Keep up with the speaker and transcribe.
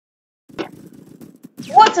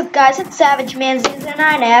What's up, guys? It's Savage Man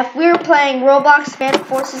 09F. We're playing Roblox Phantom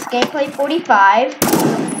Forces Gameplay 45.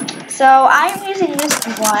 So I'm using this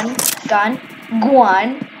gun,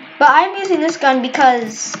 but I'm using this gun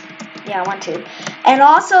because, yeah, I want to. And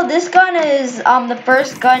also, this gun is the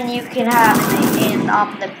first gun you can have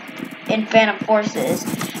in Phantom Forces,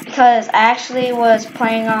 because I actually was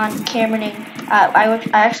playing on Cameroning. I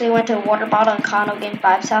actually went to Water Bottle and Kano Game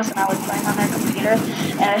 5's house, and I was playing on their computer,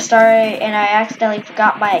 and I accidentally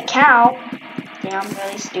forgot my account. Yeah, I'm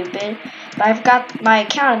really stupid, but I forgot my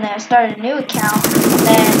account, and then I started a new account, and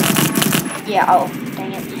then, yeah, oh,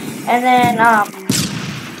 dang it, and then,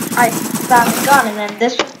 I found the gun, and then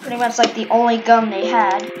this was pretty much like the only gun they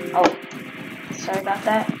had. Oh, sorry about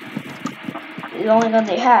that. The only gun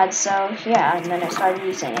they had, so yeah, and then I started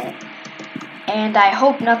using it. And I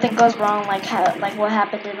hope nothing goes wrong like what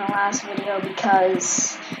happened in the last video,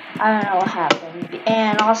 because I don't know what happened.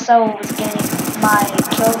 And also my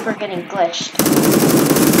kills were getting glitched.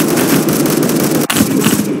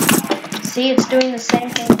 See, it's doing the same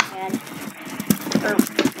thing again.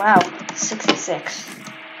 Wow, 66.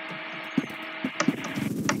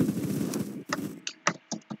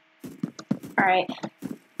 Alright.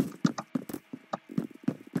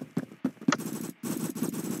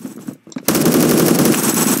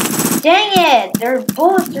 Dang it! Their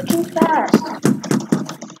bullets are too fast.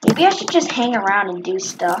 Maybe I should just hang around and do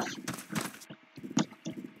stuff.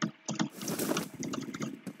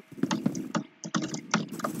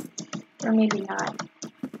 Or maybe not.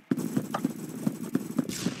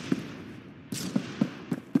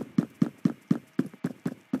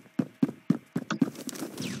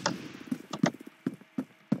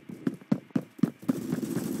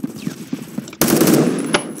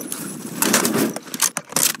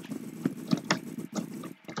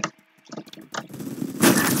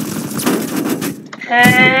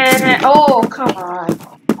 Oh, come on.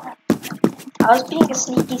 I was being a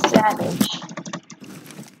sneaky savage.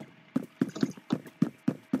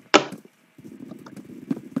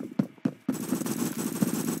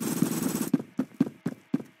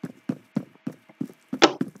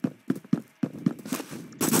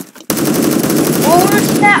 Oh,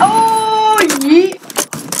 snap! Oh,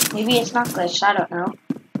 yeet! Maybe it's not glitched, I don't know.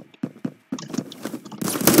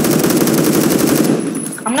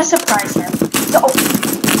 I'm gonna surprise him. Oh,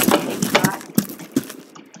 maybe not.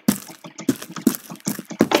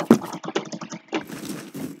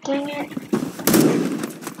 Dang it.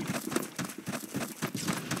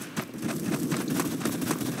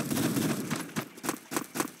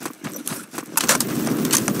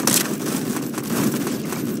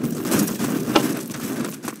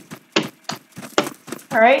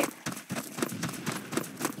 Alright.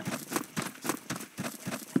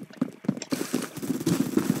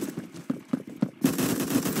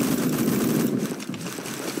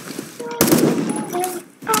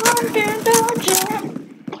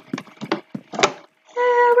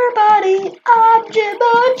 Everybody, I'm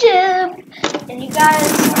Jimbo Jim. And you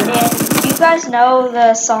guys know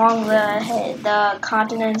the song, the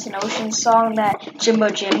Continents and Oceans song that Jimbo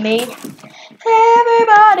Jim made?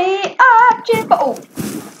 Everybody, I'm Jimbo. Oh.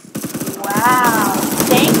 Wow,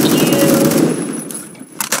 thank you.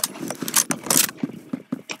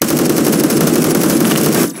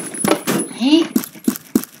 Yeet.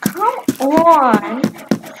 Come on.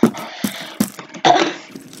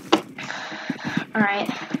 Alright.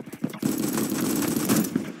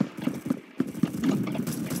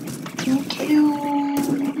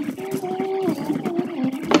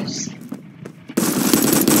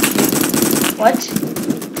 What?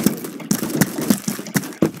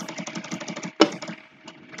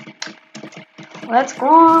 Let's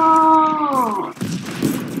go.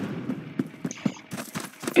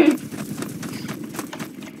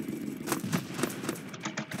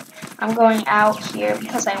 I'm going out here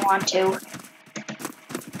because I want to.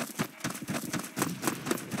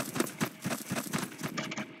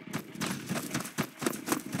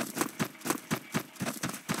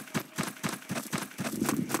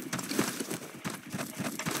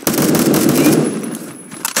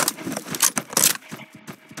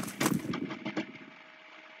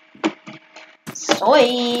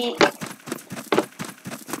 Sweet.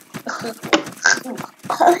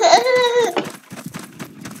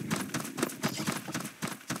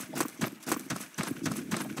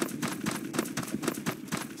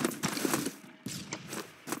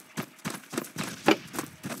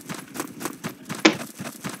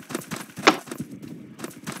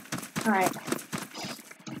 All right.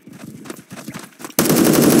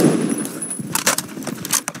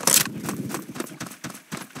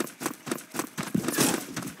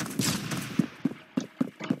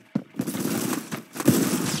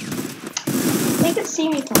 he could see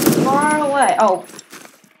me from far away. Oh.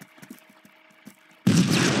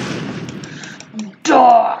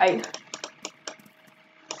 Die!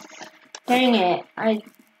 Dang it, I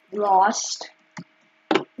lost.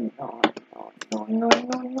 No.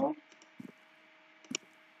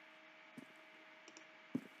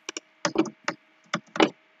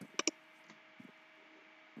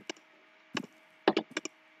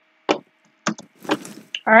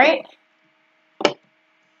 Alright.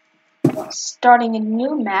 Starting a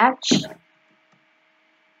new match.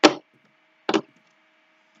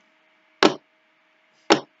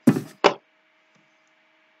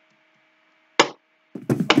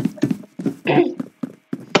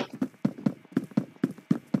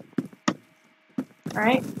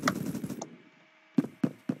 Alright.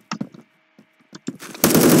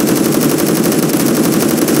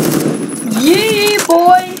 Yee,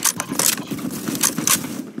 boy!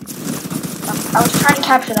 I was trying to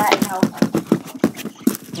capture that,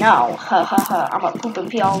 no, I'm a poop and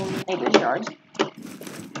pee all over the neighbor's yard.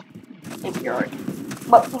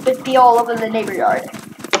 But poop and pee all over the neighbor's yard.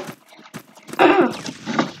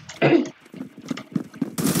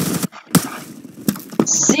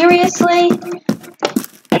 Seriously?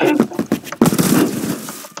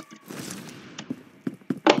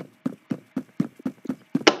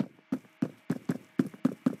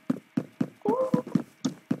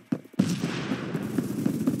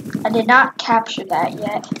 I did not capture that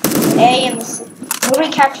yet. A and C.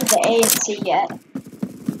 Nobody captured the A and C yet.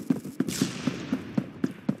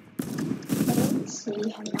 A and C.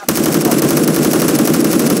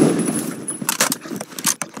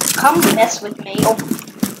 Come mess with me. Oh.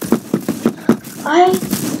 I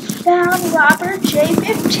found Robert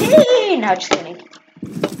J15. No, just kidding.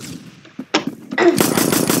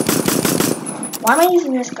 Why am I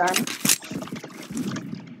using this gun?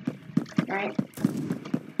 Alright.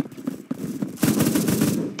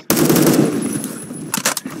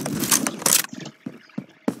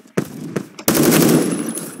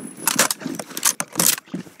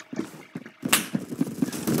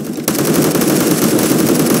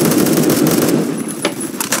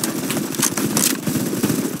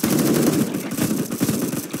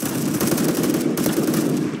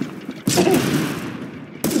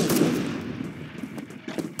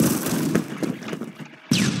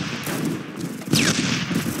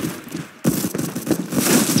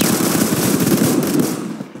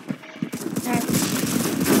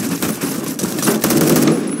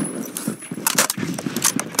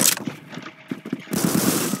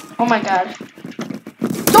 Oh my god.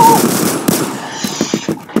 Oh!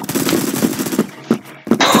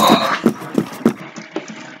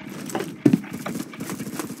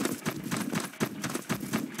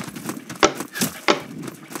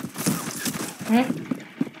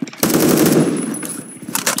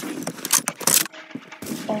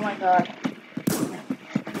 Oh my god.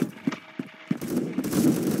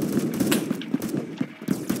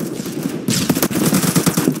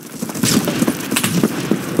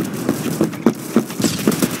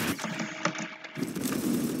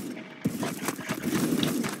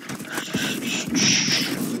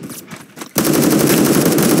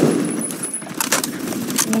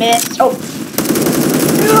 Missed. Oh.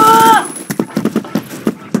 Ah!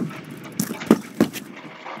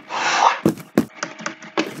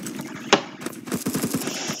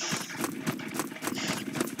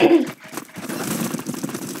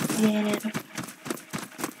 Yeah.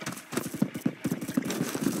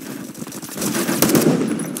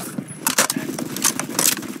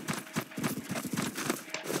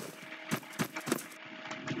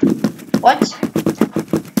 What?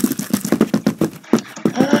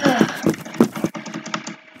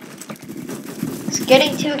 It's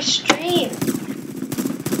getting too extreme.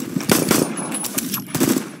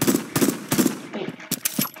 Wait.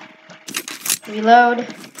 Reload.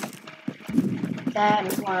 That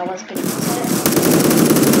is what I was gonna say.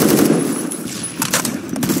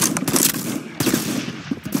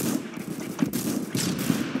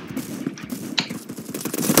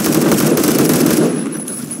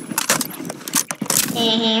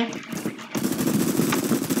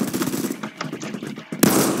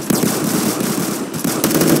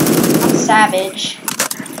 I'm savage.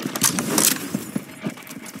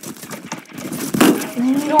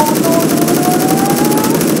 No.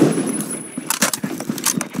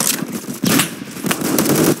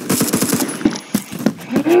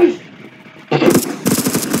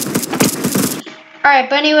 Alright,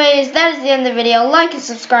 but anyways, that is the end of the video. Like and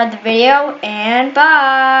subscribe to the video, and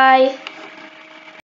bye!